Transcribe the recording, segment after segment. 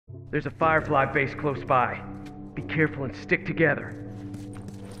There's a Firefly base close by. Be careful and stick together.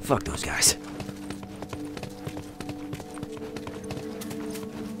 Fuck those guys.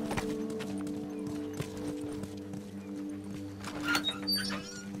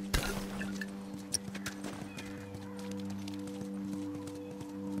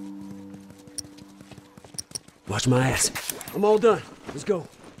 Watch my ass. I'm all done. Let's go.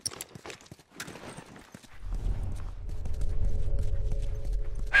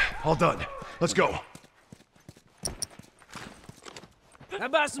 All done. Let's go. How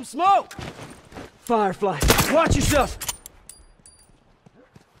about some smoke? Firefly, watch yourself!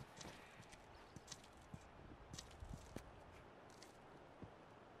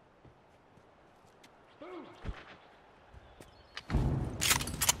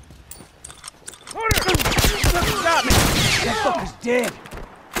 Got me! That fucker's dead!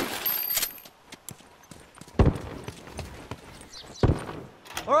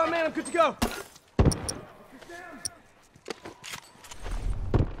 Alright, man, I'm good to go.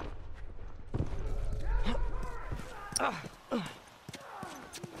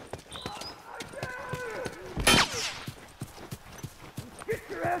 Get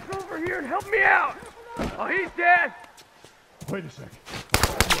your ass over here and help me out! Oh, he's dead! Wait a second.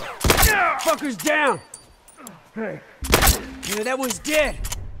 Fucker's down! Hey, Yeah, that one's dead!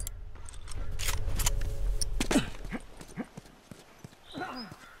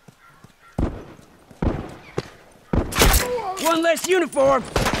 One less uniform!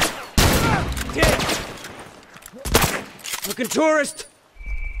 Dead! Looking tourist!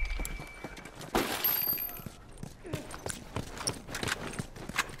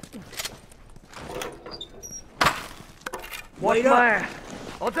 watch Wait my up! ass.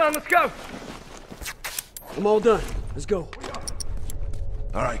 All done, let's go! I'm all done. Let's go.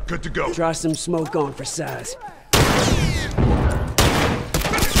 All right, good to go. Try some smoke on for size.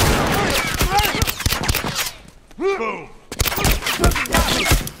 Boom.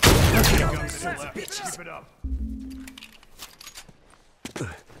 Bitches. Keep it up.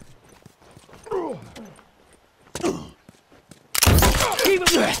 Keep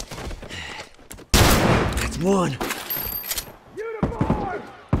it. That's one. Uniform!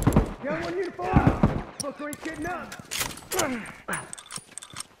 Got one uniform! Fucker ain't getting up!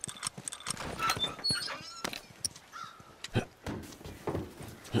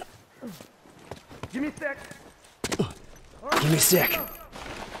 Give me a sec. Give me a sec.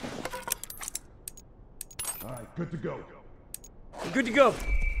 All right, good to go. I'm good to go.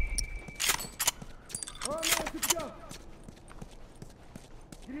 All right, man, good to go.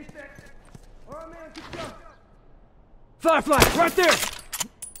 Give me a sec. All right, man, good to go. Firefly, right there!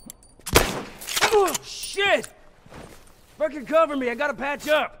 Oh, shit! Fucking cover me, I gotta patch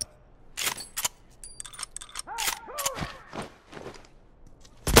up.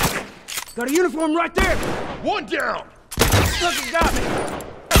 Got a uniform right there! One down. Fucking got me!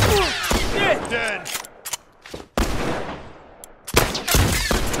 Oh, shit! Dead.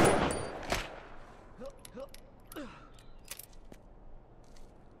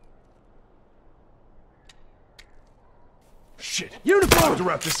 Shit. Uniform! To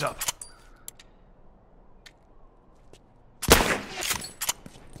wrap this up.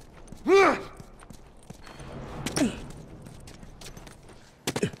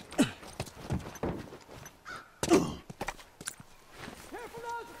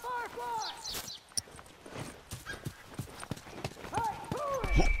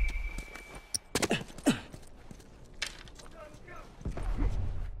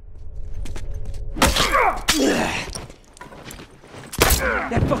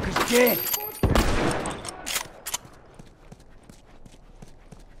 That fucker's dead!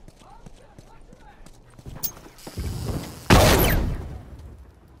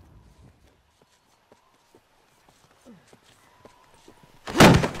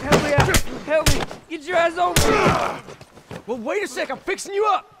 Help me out! Help me! Get your ass over here! Well, wait a sec, I'm fixing you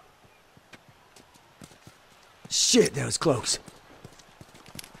up! Shit, that was close.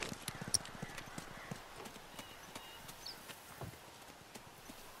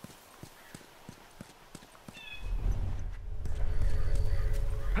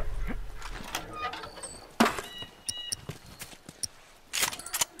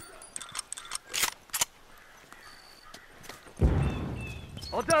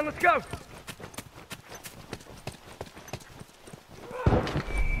 All done, let's go!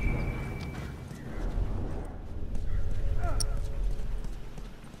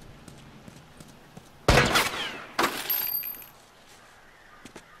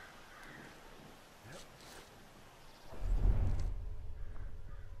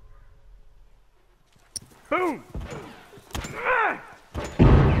 Boom!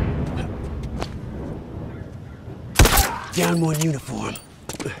 Down one uniform.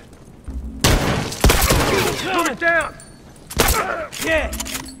 Move it down! Yeah!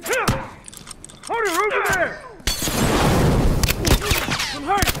 Hold it, over there! I'm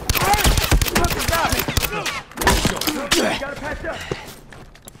hurt! Nothing about You gotta patch up.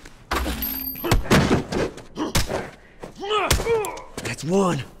 That's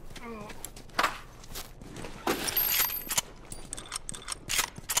one.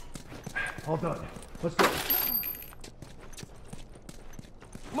 All done. Let's go.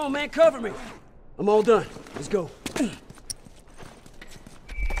 Come on, man, cover me. I'm all done. Let's go.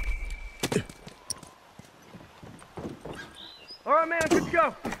 All right, man, I'm good to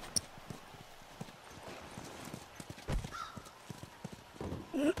go.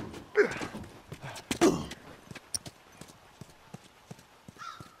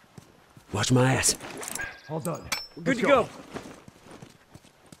 Watch my ass. All done. Good to go.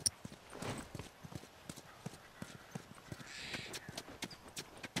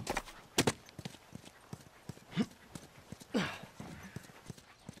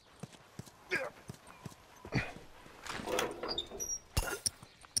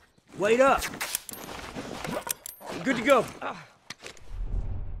 Wait up. Good to go.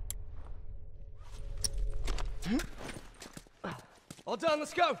 All done,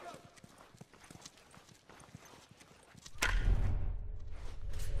 let's go.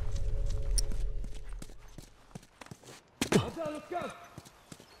 All done, let's go.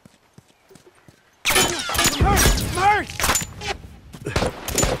 I'm hurt!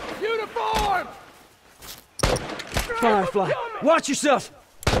 Uniform! Firefly, watch yourself!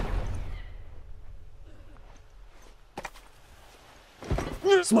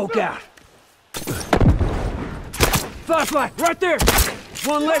 Smoke out. Firefly, right there!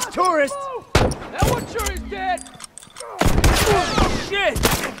 One less tourist! That one sure is dead! Shit!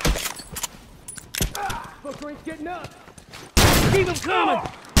 Footprint's getting up! Keep him coming!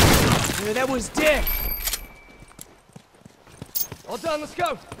 Yeah, that one's dead. All done, let's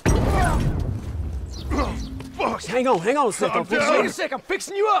go! Fuck! Hang on a second. I'm down. Wait a sec, I'm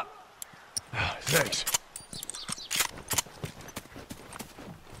fixing you up! Thanks.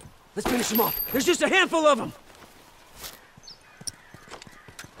 Let's finish them off. There's just a handful of them.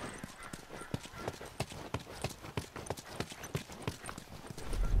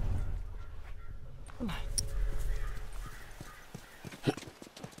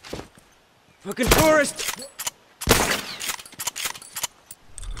 Fucking tourist!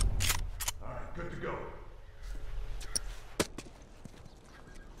 All right, good to go.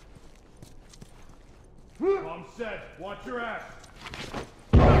 I'm set. Watch your ass.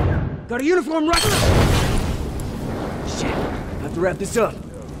 Got a uniform right there! Shit, I have to wrap this up.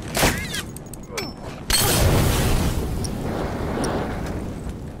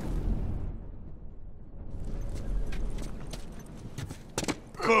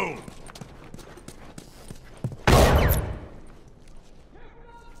 Boom.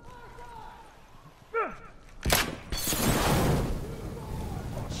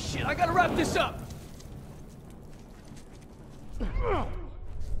 Shit, I gotta wrap this up!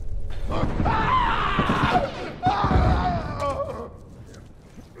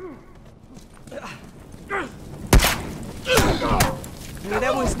 Yeah,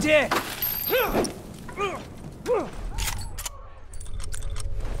 that one's dead!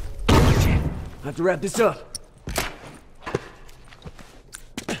 Shit, I have to wrap this up.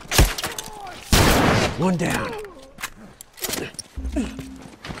 One down.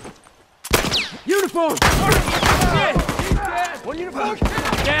 Uniform! Dead! One uniform?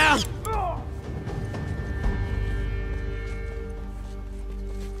 Down!